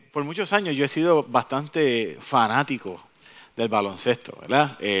por muchos años yo he sido bastante fanático del baloncesto,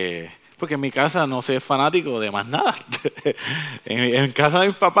 ¿verdad? Porque en mi casa no soy fanático de más nada. En casa de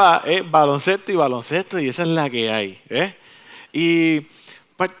mi papá es baloncesto y esa es la que hay. Y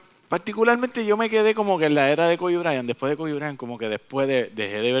particularmente yo me quedé como que en la era de Kobe Bryant, después de Kobe Bryant, como que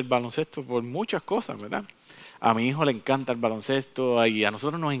dejé de ver baloncesto por muchas cosas, ¿verdad? A mi hijo le encanta el baloncesto y a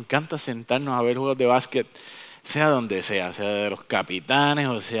nosotros nos encanta sentarnos a ver juegos de básquet, sea donde sea de los Capitanes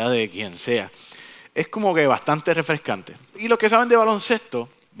o sea de quien sea. Es como que bastante refrescante. Y los que saben de baloncesto,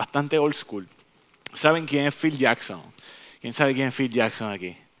 bastante old school, saben quién es Phil Jackson. ¿Quién sabe quién es Phil Jackson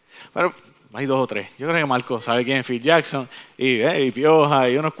aquí? Bueno, hay 2 o 3. Yo creo que Marco sabe quién es Phil Jackson, y Pioja,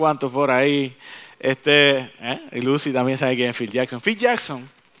 y unos cuantos por ahí. Y Lucy también sabe quién es Phil Jackson. Phil Jackson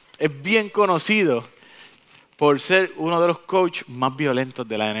es bien conocido por ser uno de los coaches más violentos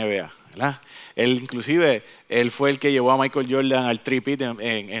de la NBA, ¿verdad? Él fue el que llevó a Michael Jordan al three-peat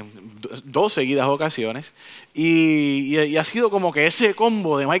en 2 seguidas ocasiones y ha sido como que ese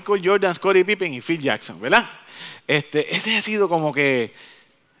combo de Michael Jordan, Scottie Pippen y Phil Jackson, ¿verdad? Ese ha sido como que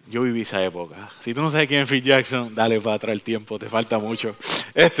yo viví esa época. Si tú no sabes quién es Phil Jackson, dale para atrás el tiempo, te falta mucho.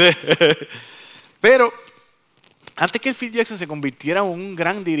 Pero antes que Phil Jackson se convirtiera en un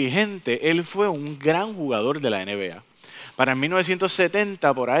gran dirigente, él fue un gran jugador de la NBA. Para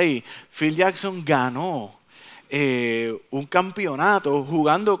 1970, por ahí, Phil Jackson ganó un campeonato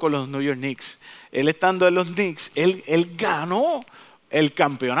jugando con los New York Knicks. Él estando en los Knicks, él ganó el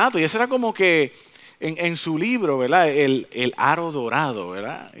campeonato. Y eso era como que en su libro, ¿verdad? El aro dorado,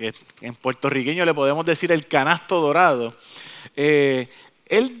 ¿verdad? En puertorriqueño le podemos decir el canasto dorado. Él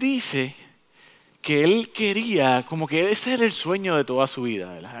dice que él quería, como que ese era el sueño de toda su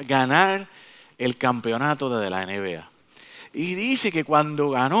vida, ¿verdad? Ganar el campeonato de la NBA. Y dice que cuando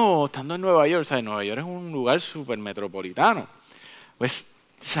ganó, estando en Nueva York, ¿sabes? Nueva York es un lugar súper metropolitano, pues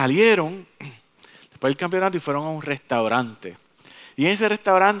salieron después del campeonato y fueron a un restaurante. Y en ese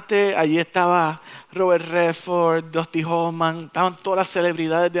restaurante, allí estaba Robert Redford, Dusty Hoffman, estaban todas las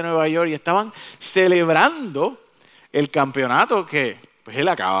celebridades de Nueva York y estaban celebrando el campeonato que pues, él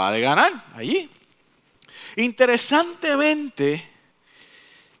acaba de ganar allí. Interesantemente,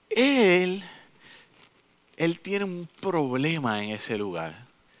 él tiene un problema en ese lugar.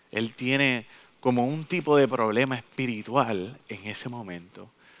 Él tiene como un tipo de problema espiritual en ese momento.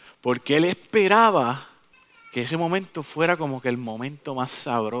 Porque él esperaba que ese momento fuera como que el momento más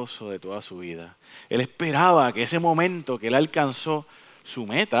sabroso de toda su vida. Él esperaba que ese momento que él alcanzó su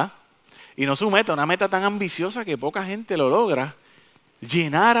meta, y no su meta, una meta tan ambiciosa que poca gente lo logra,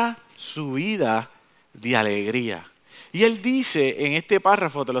 llenara su vida de alegría. Y él dice, en este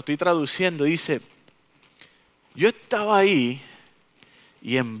párrafo, te lo estoy traduciendo, dice: yo estaba ahí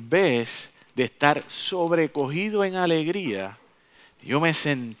y en vez de estar sobrecogido en alegría, yo me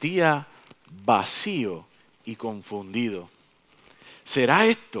sentía vacío y confundido. ¿Será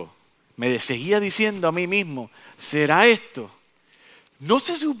esto? Me seguía diciendo a mí mismo, ¿será esto? ¿No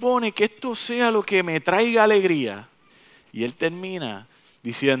se supone que esto sea lo que me traiga alegría? Y él termina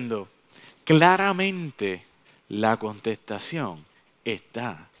diciendo, claramente la contestación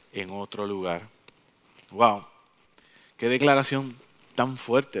está en otro lugar. ¡Wow! Qué declaración tan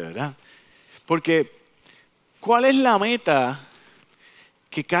fuerte, ¿verdad? Porque, ¿cuál es la meta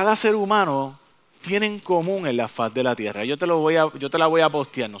que cada ser humano tiene en común en la faz de la tierra? Yo te la voy a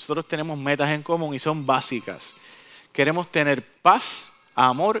postear. Nosotros tenemos metas en común y son básicas. Queremos tener paz,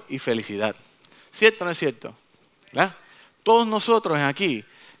 amor y felicidad. ¿Cierto o no es cierto? ¿Verdad? Todos nosotros aquí,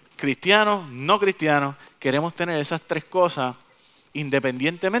 cristianos, no cristianos, queremos tener esas 3 cosas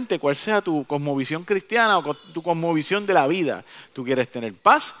independientemente cuál sea tu cosmovisión cristiana o tu cosmovisión de la vida. Tú quieres tener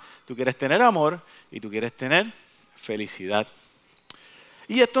paz, tú quieres tener amor y tú quieres tener felicidad.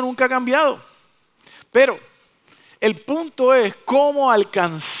 Y esto nunca ha cambiado. Pero el punto es cómo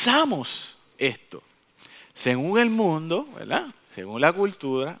alcanzamos esto. Según el mundo, ¿verdad? Según la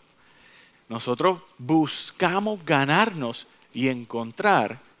cultura, nosotros buscamos ganarnos y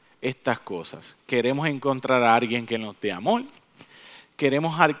encontrar estas cosas. Queremos encontrar a alguien que nos dé amor.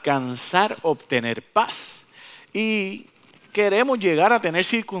 Queremos alcanzar, obtener paz y queremos llegar a tener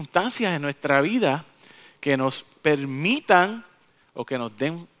circunstancias en nuestra vida que nos permitan o que nos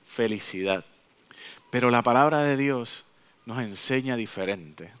den felicidad. Pero la palabra de Dios nos enseña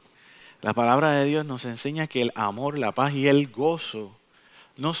diferente. La palabra de Dios nos enseña que el amor, la paz y el gozo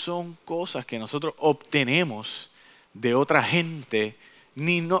no son cosas que nosotros obtenemos de otra gente,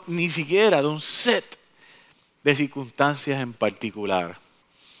 ni siquiera de un set de circunstancias en particular.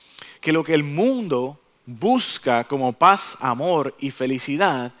 Que lo que el mundo busca como paz, amor y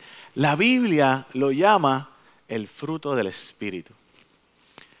felicidad, la Biblia lo llama el fruto del Espíritu.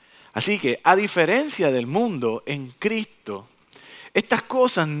 Así que, a diferencia del mundo, en Cristo, estas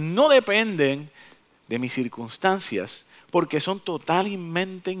cosas no dependen de mis circunstancias, porque son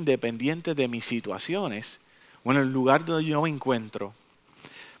totalmente independientes de mis situaciones o en el lugar donde yo me encuentro.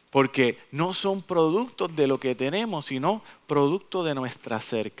 Porque no son productos de lo que tenemos, sino producto de nuestra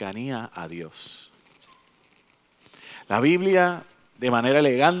cercanía a Dios. La Biblia, de manera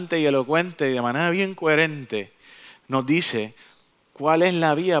elegante y elocuente y de manera bien coherente, nos dice cuál es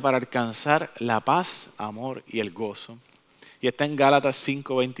la vía para alcanzar la paz, amor y el gozo. Y está en Gálatas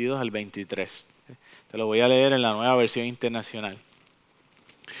 5, 22 al 23. Te lo voy a leer en la Nueva Versión Internacional.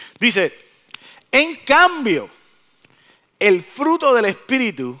 Dice, en cambio, el fruto del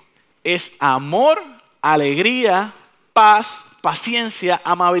Espíritu es amor, alegría, paz, paciencia,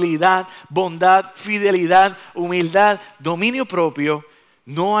 amabilidad, bondad, fidelidad, humildad, dominio propio.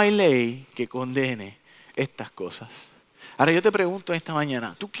 No hay ley que condene estas cosas. Ahora yo te pregunto esta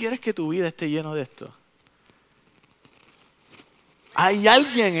mañana, ¿tú quieres que tu vida esté llena de esto? ¿Hay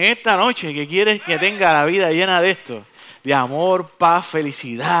alguien esta noche que quiere que tenga la vida llena de esto? De amor, paz,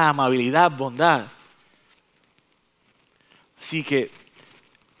 felicidad, amabilidad, bondad. Así que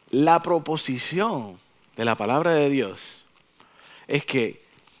la proposición de la palabra de Dios es que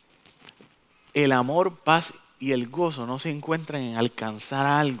el amor, paz y el gozo no se encuentran en alcanzar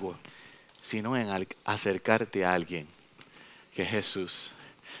algo, sino en acercarte a alguien, que es Jesús.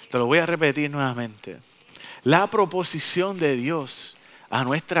 Te lo voy a repetir nuevamente. La proposición de Dios a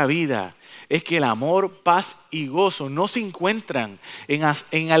nuestra vida es que el amor, paz y gozo no se encuentran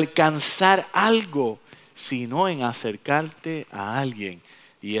en alcanzar algo, sino en acercarte a alguien,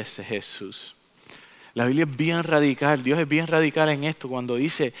 y ese es Jesús. La Biblia es bien radical, Dios es bien radical en esto cuando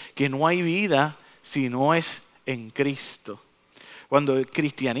dice que no hay vida si no es en Cristo. Cuando el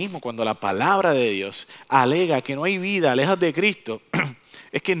cristianismo, cuando la palabra de Dios alega que no hay vida lejos de Cristo,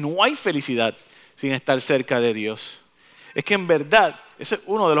 es que no hay felicidad sin estar cerca de Dios. Es que en verdad, ese es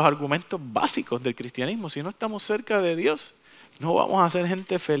uno de los argumentos básicos del cristianismo. Si no estamos cerca de Dios, no vamos a ser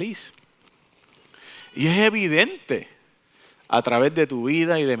gente feliz. Y es evidente a través de tu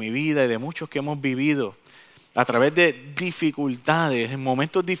vida y de mi vida y de muchos que hemos vivido, a través de dificultades, en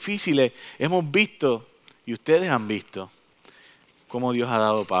momentos difíciles, hemos visto, y ustedes han visto, cómo Dios ha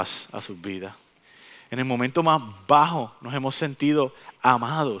dado paz a sus vidas. En el momento más bajo nos hemos sentido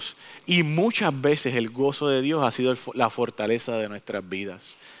amados y muchas veces el gozo de Dios ha sido la fortaleza de nuestras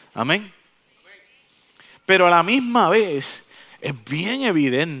vidas. Amén. Pero a la misma vez es bien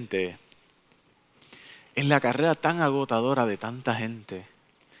evidente en la carrera tan agotadora de tanta gente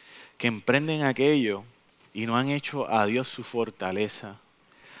que emprenden aquello y no han hecho a Dios su fortaleza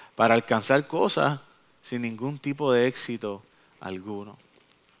para alcanzar cosas sin ningún tipo de éxito alguno.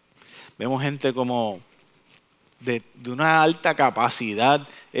 Vemos gente como de una alta capacidad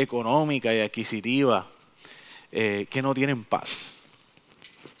económica y adquisitiva que no tienen paz.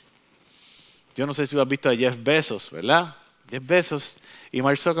 Yo no sé si tú has visto a Jeff Bezos, ¿verdad? Jeff Bezos y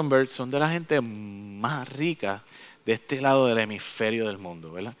Mark Zuckerberg son de la gente más rica de este lado del hemisferio del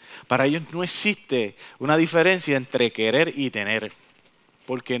mundo, ¿verdad? Para ellos no existe una diferencia entre querer y tener,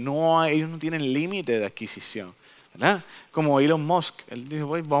 porque ellos no tienen límite de adquisición, ¿verdad? Como Elon Musk, él dice,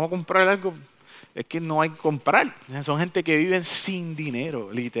 vamos a comprar algo, es que no hay que comprar. Son gente que viven sin dinero,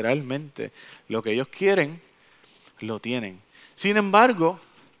 literalmente. Lo que ellos quieren, lo tienen. Sin embargo,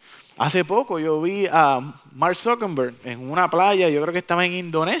 hace poco yo vi a Mark Zuckerberg en una playa, yo creo que estaba en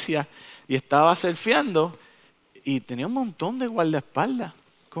Indonesia, y estaba surfeando y tenía un montón de guardaespaldas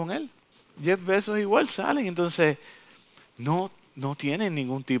con él. Jeff Bezos igual salen, entonces no tienen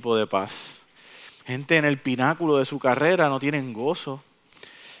ningún tipo de paz. Gente en el pináculo de su carrera no tienen gozo.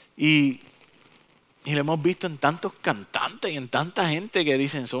 Y lo hemos visto en tantos cantantes y en tanta gente que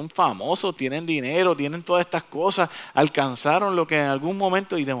dicen son famosos, tienen dinero, tienen todas estas cosas, alcanzaron lo que en algún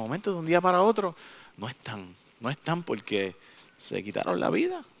momento y de momento de un día para otro no están porque se quitaron la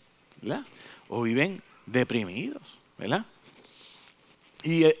vida, ¿verdad? O viven deprimidos, ¿verdad?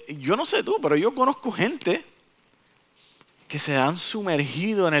 Y yo no sé tú, pero yo conozco gente que se han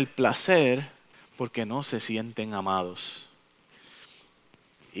sumergido en el placer porque no se sienten amados.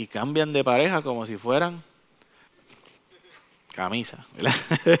 Y cambian de pareja como si fueran camisa, ¿verdad?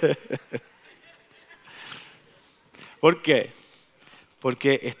 ¿Por qué?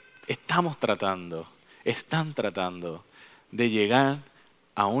 Porque están tratando de llegar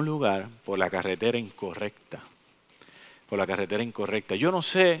a un lugar por la carretera incorrecta. Por la carretera incorrecta. Yo no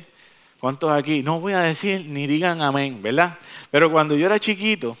sé cuántos aquí, no voy a decir ni digan amén, ¿verdad? Pero cuando yo era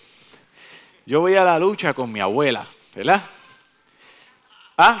chiquito, yo voy a la lucha con mi abuela, ¿verdad?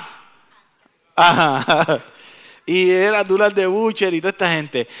 y era Douglas de Butcher y toda esta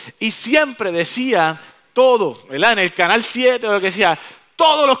gente. Y siempre decía todo, ¿verdad? En el canal 7 o lo que sea,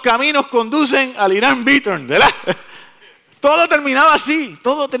 todos los caminos conducen al Irán Beaton, ¿verdad? Todo terminaba así,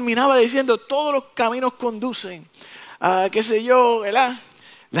 todo terminaba diciendo, todos los caminos conducen a qué sé yo, ¿verdad?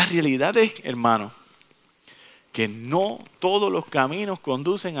 La realidad es, hermano, que no todos los caminos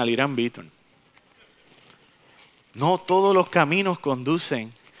conducen al Irán Beaton. No todos los caminos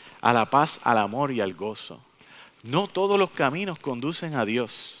conducen a la paz, al amor y al gozo. No todos los caminos conducen a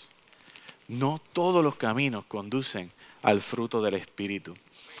Dios. No todos los caminos conducen al fruto del Espíritu.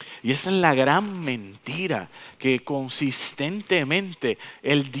 Y esa es la gran mentira que consistentemente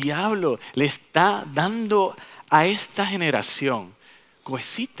el diablo le está dando a esta generación.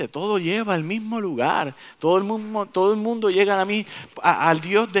 Coexiste, todo lleva al mismo lugar, todo el mundo llega al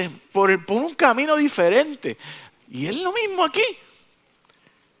Dios por un camino diferente. Y es lo mismo aquí,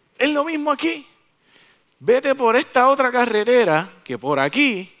 es lo mismo aquí. Vete por esta otra carretera que por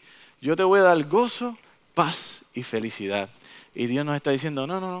aquí yo te voy a dar gozo, paz y felicidad. Y Dios nos está diciendo,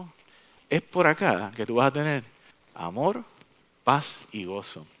 no, es por acá que tú vas a tener amor, paz y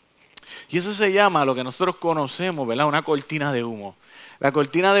gozo. Y eso se llama lo que nosotros conocemos, ¿verdad? Una cortina de humo. La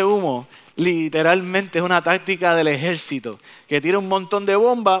cortina de humo literalmente es una táctica del ejército que tira un montón de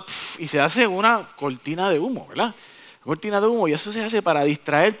bombas y se hace una cortina de humo, ¿verdad? Cortina de humo, y eso se hace para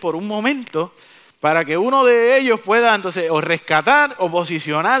distraer por un momento, para que uno de ellos pueda entonces o rescatar o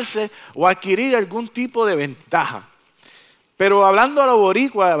posicionarse o adquirir algún tipo de ventaja. Pero hablando a lo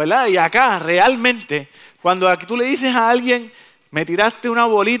boricua, ¿verdad? Y acá realmente, cuando tú le dices a alguien, me tiraste una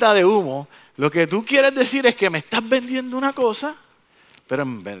bolita de humo, lo que tú quieres decir es que me estás vendiendo una cosa, pero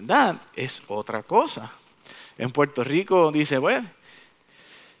en verdad es otra cosa. En Puerto Rico dice, bueno,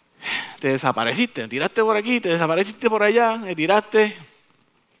 te desapareciste, me tiraste por aquí, te desapareciste por allá, me tiraste,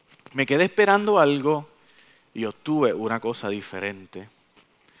 me quedé esperando algo y obtuve una cosa diferente.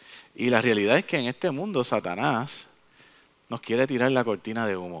 Y la realidad es que en este mundo Satanás nos quiere tirar la cortina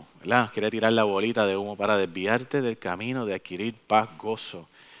de humo, ¿verdad? Nos quiere tirar la bolita de humo para desviarte del camino de adquirir paz, gozo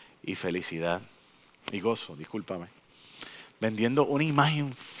y felicidad. Y gozo, discúlpame. Vendiendo una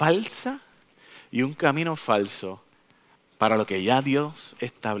imagen falsa y un camino falso para lo que ya Dios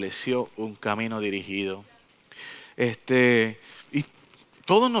estableció un camino dirigido. Y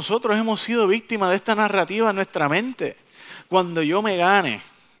todos nosotros hemos sido víctimas de esta narrativa en nuestra mente. Cuando yo me gane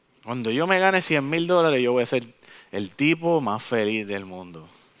 $100,000, yo voy a ser el tipo más feliz del mundo.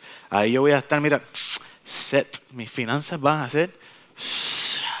 Ahí yo voy a estar, mira, set. Mis finanzas van a ser,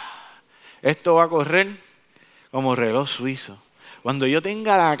 esto va a correr como reloj suizo. Cuando yo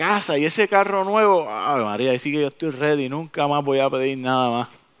tenga la casa y ese carro nuevo, María, así que yo estoy ready, nunca más voy a pedir nada más.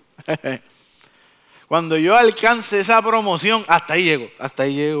 Cuando yo alcance esa promoción, hasta ahí llego.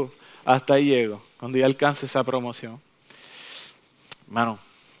 Cuando yo alcance esa promoción. Hermano,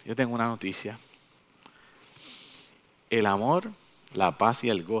 yo tengo una noticia. El amor, la paz y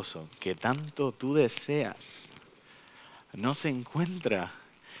el gozo que tanto tú deseas no se encuentra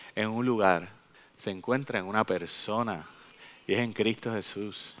en un lugar, se encuentra en una persona y es en Cristo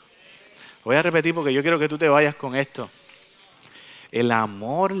Jesús. Voy a repetir porque yo quiero que tú te vayas con esto. El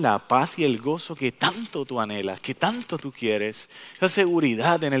amor, la paz y el gozo que tanto tú anhelas, que tanto tú quieres, esa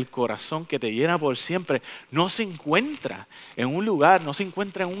seguridad en el corazón que te llena por siempre, no se encuentra en un lugar, no se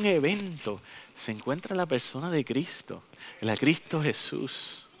encuentra en un evento, se encuentra en la persona de Cristo, en la Cristo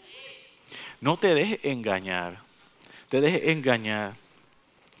Jesús. No te dejes engañar,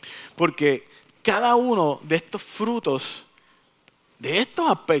 porque cada uno de estos frutos, de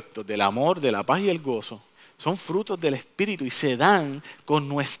estos aspectos del amor, de la paz y el gozo, son frutos del Espíritu y se dan con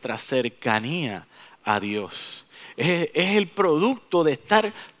nuestra cercanía a Dios. Es el producto de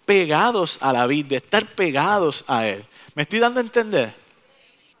estar pegados a la vid, de estar pegados a Él. ¿Me estoy dando a entender?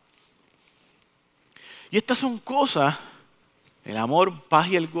 Y estas son cosas, el amor, paz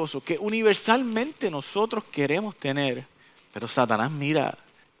y el gozo, que universalmente nosotros queremos tener, pero Satanás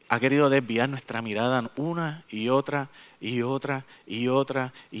ha querido desviar nuestra mirada una y otra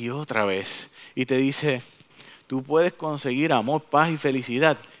vez. Y te dice, tú puedes conseguir amor, paz y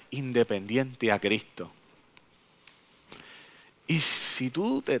felicidad independiente a Cristo. Y si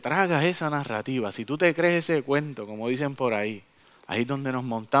tú te tragas esa narrativa, si tú te crees ese cuento, como dicen por ahí es donde nos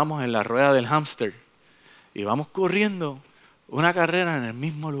montamos en la rueda del hámster y vamos corriendo una carrera en el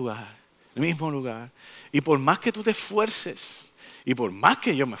mismo lugar. Y por más que tú te esfuerces, y por más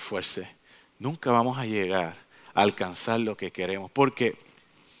que yo me esfuerce, nunca vamos a llegar a alcanzar lo que queremos. Porque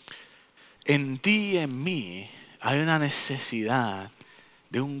en ti y en mí hay una necesidad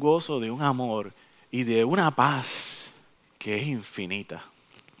de un gozo, de un amor y de una paz que es infinita.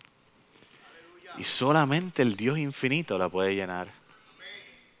 Y solamente el Dios infinito la puede llenar.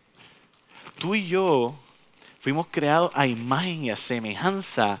 Tú y yo fuimos creados a imagen y a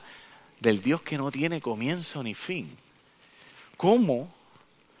semejanza del Dios que no tiene comienzo ni fin. ¿Cómo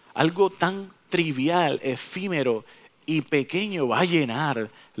algo tan trivial, efímero y pequeño va a llenar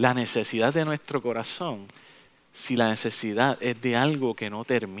la necesidad de nuestro corazón si la necesidad es de algo que no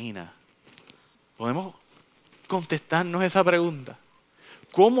termina? ¿Podemos contestarnos esa pregunta?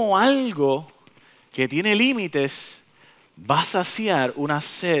 ¿Cómo algo que tiene límites va a saciar una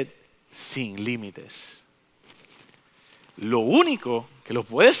sed sin límites? Lo único que lo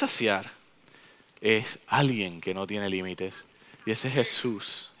puede saciar es alguien que no tiene límites. Y ese es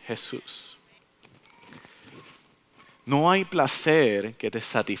Jesús. Jesús. No hay placer que te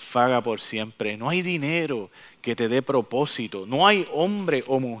satisfaga por siempre. No hay dinero que te dé propósito. No hay hombre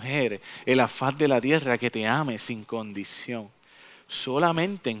o mujer en la faz de la tierra que te ame sin condición.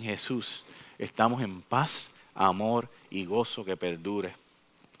 Solamente en Jesús estamos en paz, amor y gozo que perdure.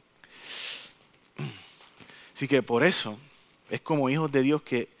 Así que por eso es como hijos de Dios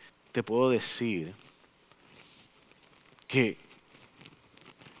que te puedo decir que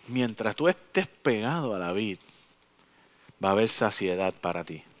mientras tú estés pegado a la vid, va a haber saciedad para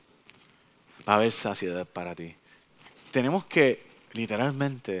ti. Va a haber saciedad para ti. Tenemos que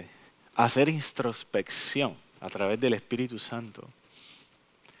literalmente hacer introspección a través del Espíritu Santo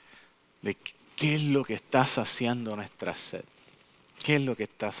de qué es lo que está saciando nuestra sed. ¿Qué es lo que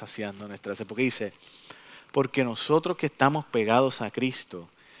está saciando nuestra sed? Porque dice, porque nosotros que estamos pegados a Cristo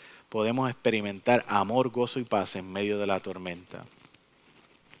podemos experimentar amor, gozo y paz en medio de la tormenta.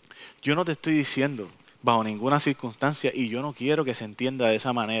 Yo no te estoy diciendo bajo ninguna circunstancia, y yo no quiero que se entienda de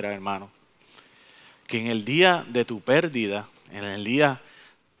esa manera, hermano, que en el día de tu pérdida, en el día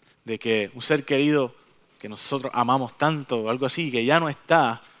de que un ser querido que nosotros amamos tanto o algo así, que ya no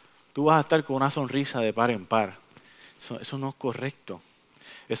está, tú vas a estar con una sonrisa de par en par. Eso no es correcto.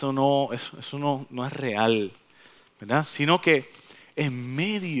 Eso no es real, ¿verdad? Sino que en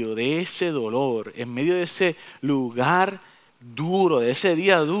medio de ese dolor, en medio de ese lugar duro, de ese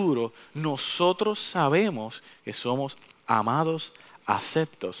día duro, nosotros sabemos que somos amados,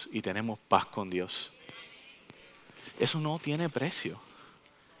 aceptos y tenemos paz con Dios. Eso no tiene precio.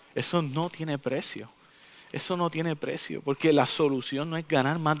 Eso no tiene precio. Eso no tiene precio, porque la solución no es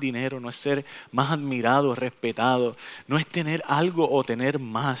ganar más dinero, no es ser más admirado, respetado, no es tener algo o tener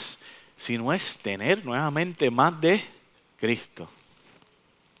más, sino es tener nuevamente más de Cristo.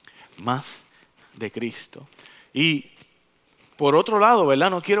 Más de Cristo. Y por otro lado, ¿verdad?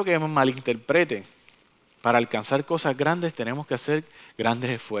 No quiero que me malinterpreten. Para alcanzar cosas grandes tenemos que hacer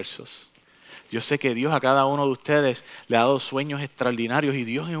grandes esfuerzos. Yo sé que Dios a cada uno de ustedes le ha dado sueños extraordinarios y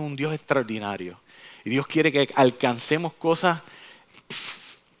Dios es un Dios extraordinario. Y Dios quiere que alcancemos cosas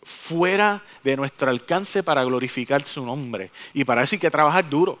fuera de nuestro alcance para glorificar su nombre. Y para eso hay que trabajar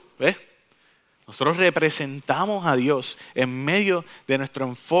duro, ¿ves? Nosotros representamos a Dios en medio de nuestro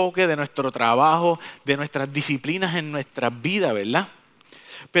enfoque, de nuestro trabajo, de nuestras disciplinas en nuestras vidas, ¿verdad?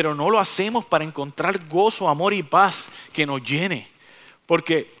 Pero no lo hacemos para encontrar gozo, amor y paz que nos llene.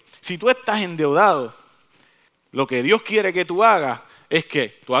 Porque si tú estás endeudado, lo que Dios quiere que tú hagas es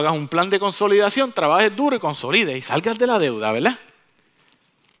que tú hagas un plan de consolidación, trabajes duro y consolides y salgas de la deuda, ¿verdad?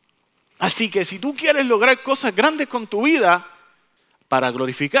 Así que si tú quieres lograr cosas grandes con tu vida, para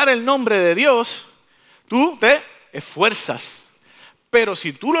glorificar el nombre de Dios, tú te esfuerzas. Pero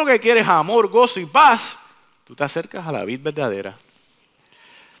si tú lo que quieres es amor, gozo y paz, tú te acercas a la vid verdadera.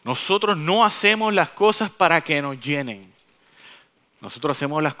 Nosotros no hacemos las cosas para que nos llenen. Nosotros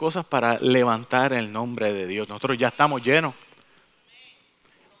hacemos las cosas para levantar el nombre de Dios. Nosotros ya estamos llenos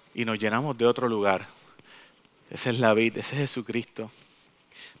y nos llenamos de otro lugar. Esa es la vid, ese es Jesucristo.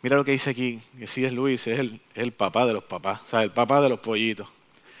 Mira lo que dice aquí, que sí es Luis, es el papá de los papás, o sea, el papá de los pollitos.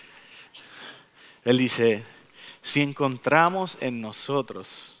 Él dice, si encontramos en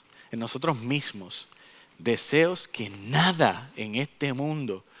nosotros mismos, deseos que nada en este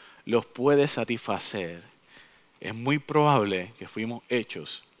mundo los puede satisfacer, es muy probable que fuimos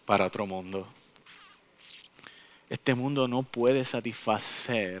hechos para otro mundo. Este mundo no puede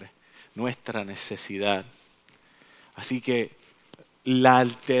satisfacer nuestra necesidad. Así que la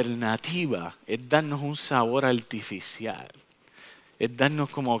alternativa es darnos un sabor artificial. Es darnos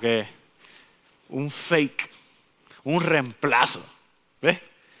como que un fake, un reemplazo. ¿Ves?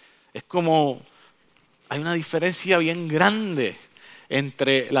 Es como, hay una diferencia bien grande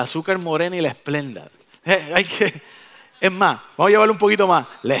entre el azúcar morena y la Splenda. Es más, vamos a llevarlo un poquito más.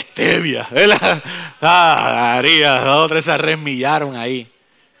 La stevia. María, 2 o 3 se resmillaron ahí.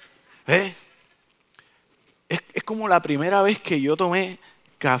 Es como la primera vez que yo tomé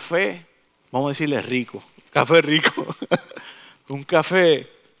café vamos a decirle rico, café rico, un café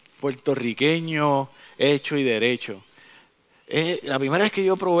puertorriqueño hecho y derecho. La primera vez que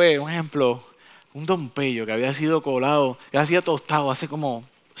yo probé, un ejemplo, un Don Pello que había sido colado, que había sido tostado hace como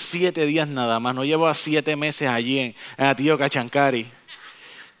 7 días nada más, no llevaba 7 meses allí en Atillo Cachancari.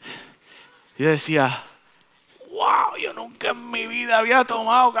 Yo decía, wow, yo nunca en mi vida había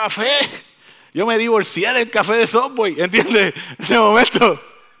tomado café. Yo me divorcié del café de Subway, ¿entiendes? En ese momento.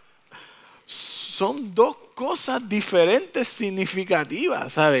 Son dos cosas diferentes,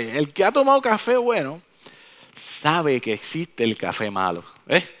 significativas, ¿sabes? El que ha tomado café bueno sabe que existe el café malo,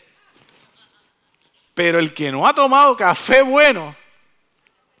 ¿eh? Pero el que no ha tomado café bueno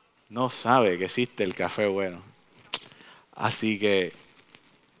no sabe que existe el café bueno. Así que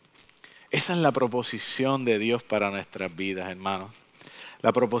esa es la proposición de Dios para nuestras vidas, hermanos.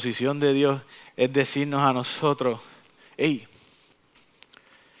 La proposición de Dios es decirnos a nosotros, hey,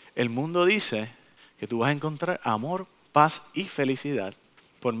 el mundo dice que tú vas a encontrar amor, paz y felicidad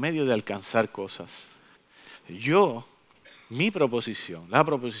por medio de alcanzar cosas. Mi proposición, la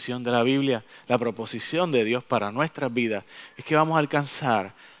proposición de la Biblia, la proposición de Dios para nuestras vidas es que vamos a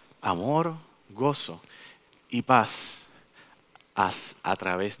alcanzar amor, gozo y paz a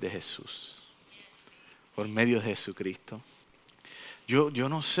través de Jesús, por medio de Jesucristo. Yo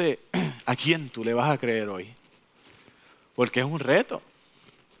no sé a quién tú le vas a creer hoy, porque es un reto.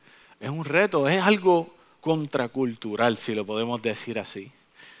 Es un reto, es algo contracultural, si lo podemos decir así.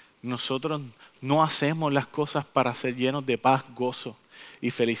 Nosotros no hacemos las cosas para ser llenos de paz, gozo y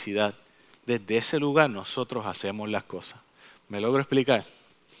felicidad. Desde ese lugar nosotros hacemos las cosas. ¿Me logro explicar?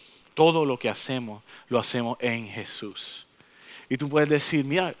 Todo lo que hacemos, lo hacemos en Jesús. Y tú puedes decir,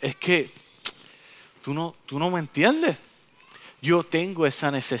 mira, es que tú no me entiendes. Yo tengo esa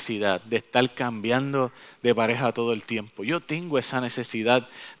necesidad de estar cambiando de pareja todo el tiempo. Yo tengo esa necesidad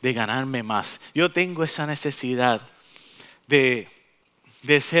de ganarme más. Yo tengo esa necesidad de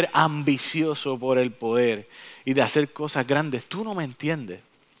ser ambicioso por el poder y de hacer cosas grandes. Tú no me entiendes.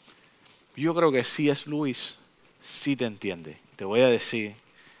 Yo creo que C.S. Lewis sí te entiende. Te voy a decir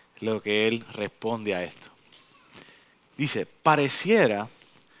lo que él responde a esto. Dice, pareciera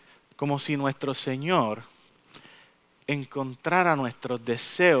como si nuestro Señor encontrara nuestros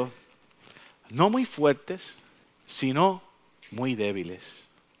deseos no muy fuertes, sino muy débiles.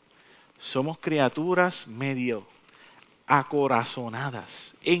 Somos criaturas medio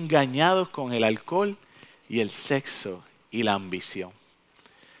acorazonadas, engañados con el alcohol y el sexo y la ambición.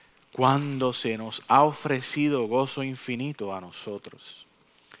 Cuando se nos ha ofrecido gozo infinito a nosotros,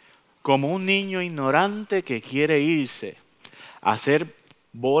 como un niño ignorante que quiere irse a hacer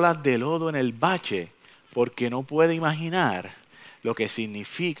bolas de lodo en el bache porque no puede imaginar lo que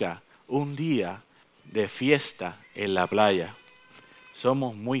significa un día de fiesta en la playa.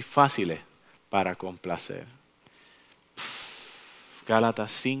 Somos muy fáciles para complacer.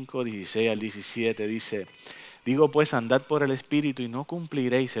 Gálatas 5, 16 al 17 dice, digo pues andad por el Espíritu y no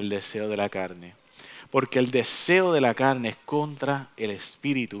cumpliréis el deseo de la carne, porque el deseo de la carne es contra el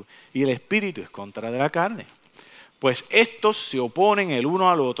Espíritu y el Espíritu es contra de la carne. Pues estos se oponen el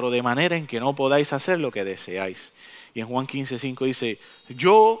uno al otro de manera en que no podáis hacer lo que deseáis. Y en Juan 15, 5 dice,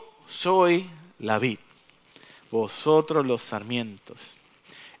 yo soy la vid, vosotros los sarmientos.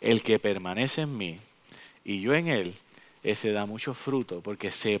 El que permanece en mí y yo en él, ese da mucho fruto, porque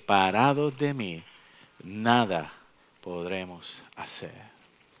separados de mí, nada podremos hacer.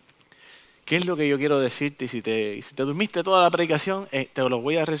 ¿Qué es lo que yo quiero decirte? Y si te durmiste toda la predicación, te lo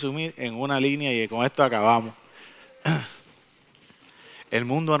voy a resumir en una línea y con esto acabamos. El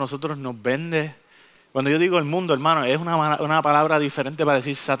mundo a nosotros nos vende, cuando yo digo el mundo, hermano, es una palabra diferente para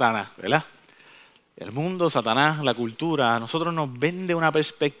decir Satanás, ¿verdad? El mundo, Satanás, la cultura, a nosotros nos vende una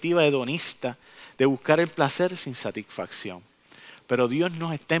perspectiva hedonista de buscar el placer sin satisfacción. Pero Dios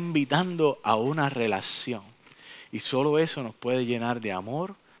nos está invitando a una relación y solo eso nos puede llenar de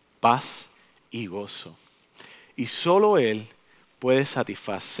amor, paz y gozo. Y solo Él puede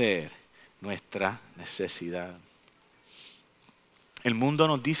satisfacer nuestra necesidad. El mundo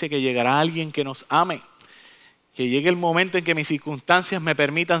nos dice que llegará alguien que nos ame, que llegue el momento en que mis circunstancias me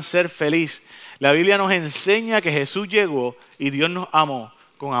permitan ser feliz. La Biblia nos enseña que Jesús llegó y Dios nos amó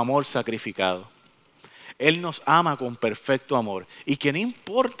con amor sacrificado. Él nos ama con perfecto amor y que no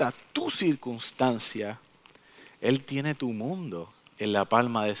importa tu circunstancia, Él tiene tu mundo en la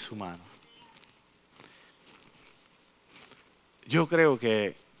palma de su mano. Yo creo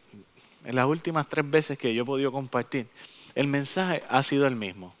que en las últimas 3 veces que yo he podido compartir, el mensaje ha sido el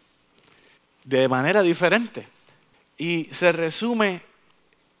mismo, de manera diferente. Y se resume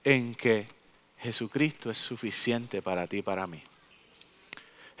en que Jesucristo es suficiente para ti y para mí.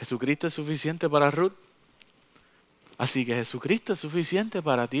 Jesucristo es suficiente para Ruth. Así que Jesucristo es suficiente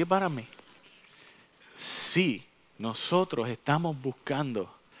para ti y para mí. Si nosotros estamos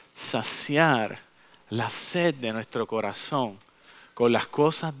buscando saciar la sed de nuestro corazón con las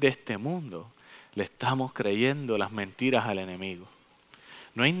cosas de este mundo, le estamos creyendo las mentiras al enemigo.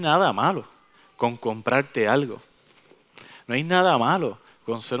 No hay nada malo con comprarte algo. No hay nada malo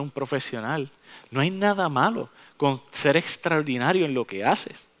con ser un profesional. No hay nada malo con ser extraordinario en lo que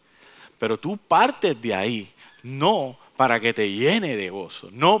haces. Pero tú partes de ahí, no para que te llene de gozo,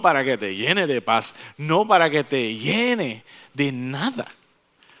 no para que te llene de paz, no para que te llene de nada.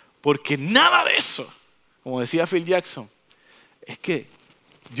 Porque nada de eso, como decía Phil Jackson, es que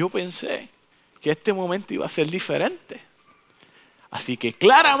yo pensé que este momento iba a ser diferente. Así que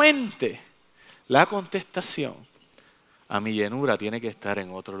claramente la contestación a mi llenura tiene que estar en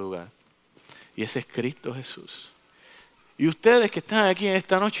otro lugar. Y ese es Cristo Jesús. Y ustedes que están aquí en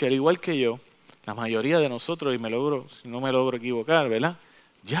esta noche, al igual que yo, la mayoría de nosotros, y si no me logro equivocar, ¿verdad?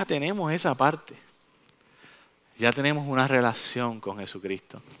 Ya tenemos esa parte. Ya tenemos una relación con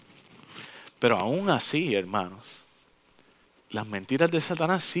Jesucristo. Pero aún así, hermanos, las mentiras de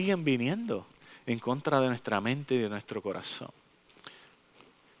Satanás siguen viniendo en contra de nuestra mente y de nuestro corazón.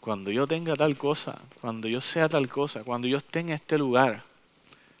 Cuando yo tenga tal cosa, cuando yo sea tal cosa, cuando yo esté en este lugar,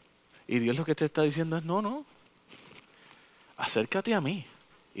 y Dios lo que te está diciendo es, no, acércate a mí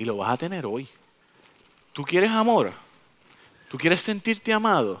y lo vas a tener hoy. ¿Tú quieres amor? ¿Tú quieres sentirte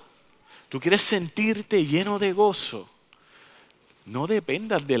amado? ¿Tú quieres sentirte lleno de gozo? No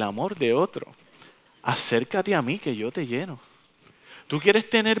dependas del amor de otro. Acércate a mí que yo te lleno. ¿Tú quieres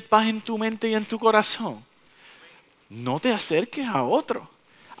tener paz en tu mente y en tu corazón? No te acerques a otro.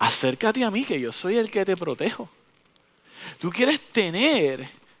 Acércate a mí que yo soy el que te protejo. ¿Tú quieres tener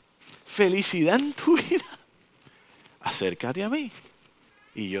felicidad en tu vida? Acércate a mí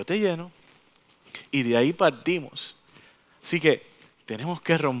y yo te lleno. Y de ahí partimos. Así que tenemos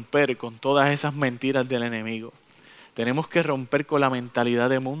que romper con todas esas mentiras del enemigo. Tenemos que romper con la mentalidad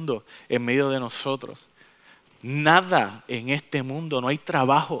de mundo en medio de nosotros. Nada en este mundo, no hay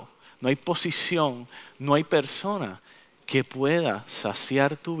trabajo, no hay posición, no hay persona que pueda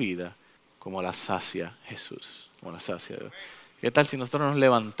saciar tu vida como la sacia Jesús, como la sacia Dios. ¿Qué tal si nosotros nos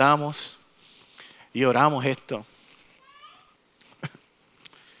levantamos y oramos esto?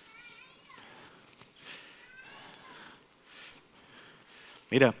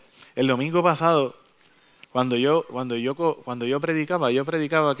 Mira, el domingo pasado, cuando yo predicaba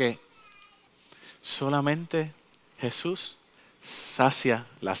que solamente Jesús sacia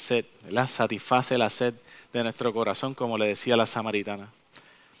la sed, ¿verdad? Satisface la sed de nuestro corazón, como le decía la samaritana.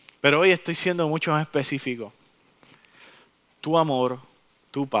 Pero hoy estoy siendo mucho más específico. Tu amor,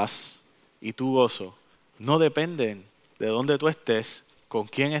 tu paz y tu gozo no dependen de dónde tú estés, con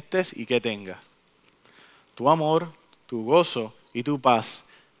quién estés y qué tengas. Tu amor, tu gozo y tu paz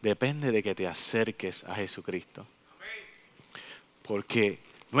depende de que te acerques a Jesucristo. Porque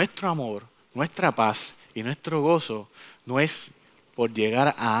nuestro amor, nuestra paz y nuestro gozo no es por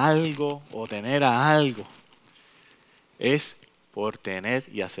llegar a algo o tener a algo. Es por tener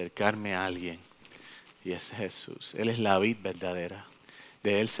y acercarme a alguien. Y es Jesús. Él es la vid verdadera.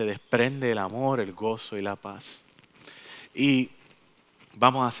 De Él se desprende el amor, el gozo y la paz. Y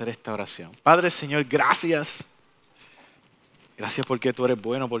vamos a hacer esta oración. Padre, Señor, gracias. Gracias porque tú eres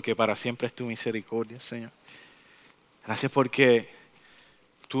bueno, porque para siempre es tu misericordia, Señor. Gracias porque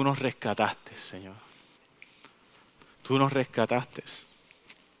tú nos rescataste, Señor. Tú nos rescataste.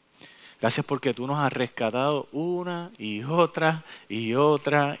 Gracias porque tú nos has rescatado una y otra y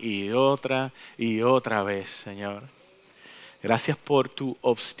otra y otra y otra vez, Señor. Gracias por tu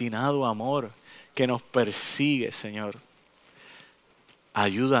obstinado amor que nos persigue, Señor.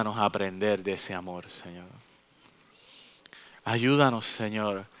 Ayúdanos a aprender de ese amor, Señor. Ayúdanos,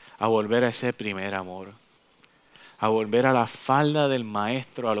 Señor, a volver a ese primer amor. A volver a la falda del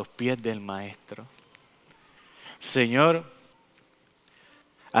Maestro, a los pies del Maestro. Señor,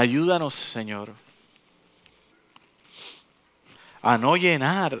 ayúdanos, Señor, a no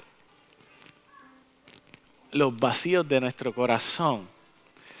llenar los vacíos de nuestro corazón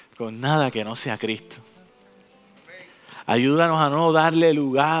con nada que no sea Cristo. Ayúdanos a no darle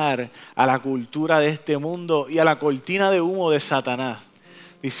lugar a la cultura de este mundo y a la cortina de humo de Satanás,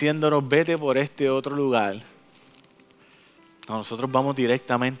 diciéndonos vete por este otro lugar. No, nosotros vamos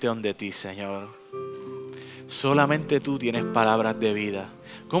directamente donde ti, Señor. Solamente tú tienes palabras de vida.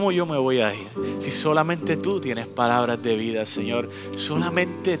 ¿Cómo yo me voy a ir si solamente tú tienes palabras de vida, Señor?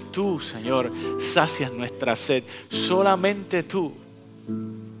 Solamente tú, Señor, sacias nuestra sed. Solamente tú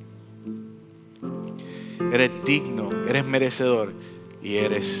eres digno, eres merecedor y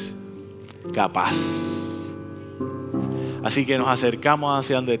eres capaz. Así que nos acercamos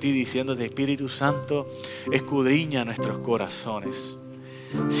hacia donde ti diciéndote, Espíritu Santo, escudriña nuestros corazones.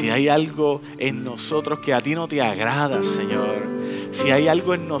 Si hay algo en nosotros que a ti no te agrada, Señor, si hay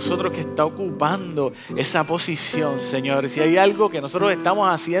algo en nosotros que está ocupando esa posición, Señor, si hay algo que nosotros estamos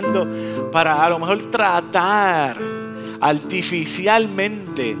haciendo para a lo mejor tratar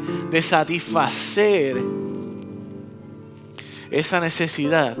artificialmente de satisfacer esa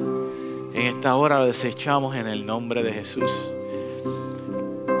necesidad, en esta hora lo desechamos en el nombre de Jesús.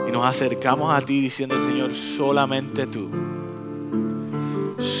 Y nos acercamos a ti diciendo, Señor, solamente tú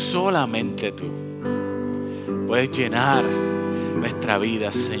puedes llenar nuestra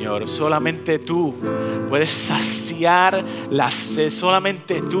vida, Señor. Solamente tú puedes saciar la sed.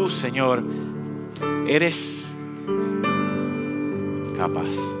 Solamente tú, Señor, eres capaz.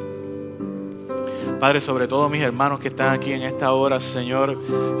 Padre, sobre todo mis hermanos que están aquí en esta hora, Señor,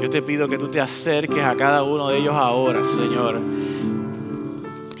 yo te pido que tú te acerques a cada uno de ellos ahora, Señor.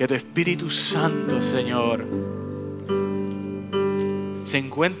 Que tu Espíritu Santo, Señor, se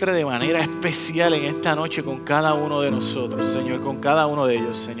encuentre de manera especial en esta noche con cada uno de nosotros, Señor, con cada uno de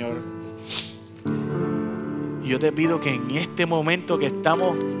ellos, Señor. Y yo te pido que en este momento que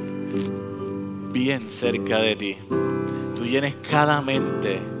estamos bien cerca de ti, tú llenes cada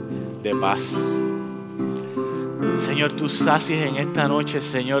mente de paz. Señor, tú sacies en esta noche,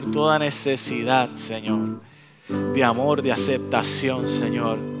 Señor, toda necesidad, Señor, de amor, de aceptación,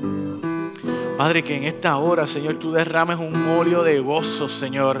 Señor. Padre, que en esta hora, Señor, tú derrames un óleo de gozo,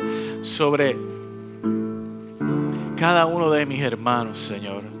 Señor, sobre cada uno de mis hermanos,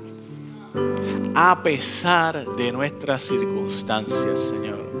 Señor. A pesar de nuestras circunstancias,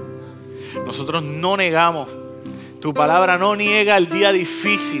 Señor. Nosotros no negamos. Tu palabra no niega el día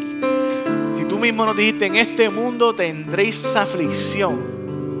difícil. Si tú mismo nos dijiste, en este mundo tendréis aflicción.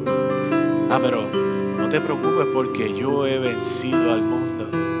 Pero no te preocupes porque yo he vencido al mundo.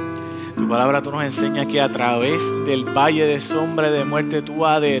 Tu palabra tú nos enseñas que a través del valle de sombra y de muerte tú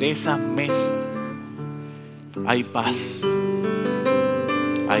aderezas mesa. Hay paz,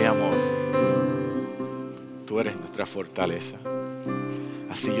 hay amor. Tú eres nuestra fortaleza.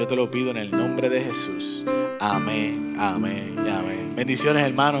 Así yo te lo pido en el nombre de Jesús. Amén, amén y amén. Bendiciones,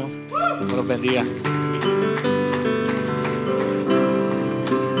 hermanos. Dios los bendiga.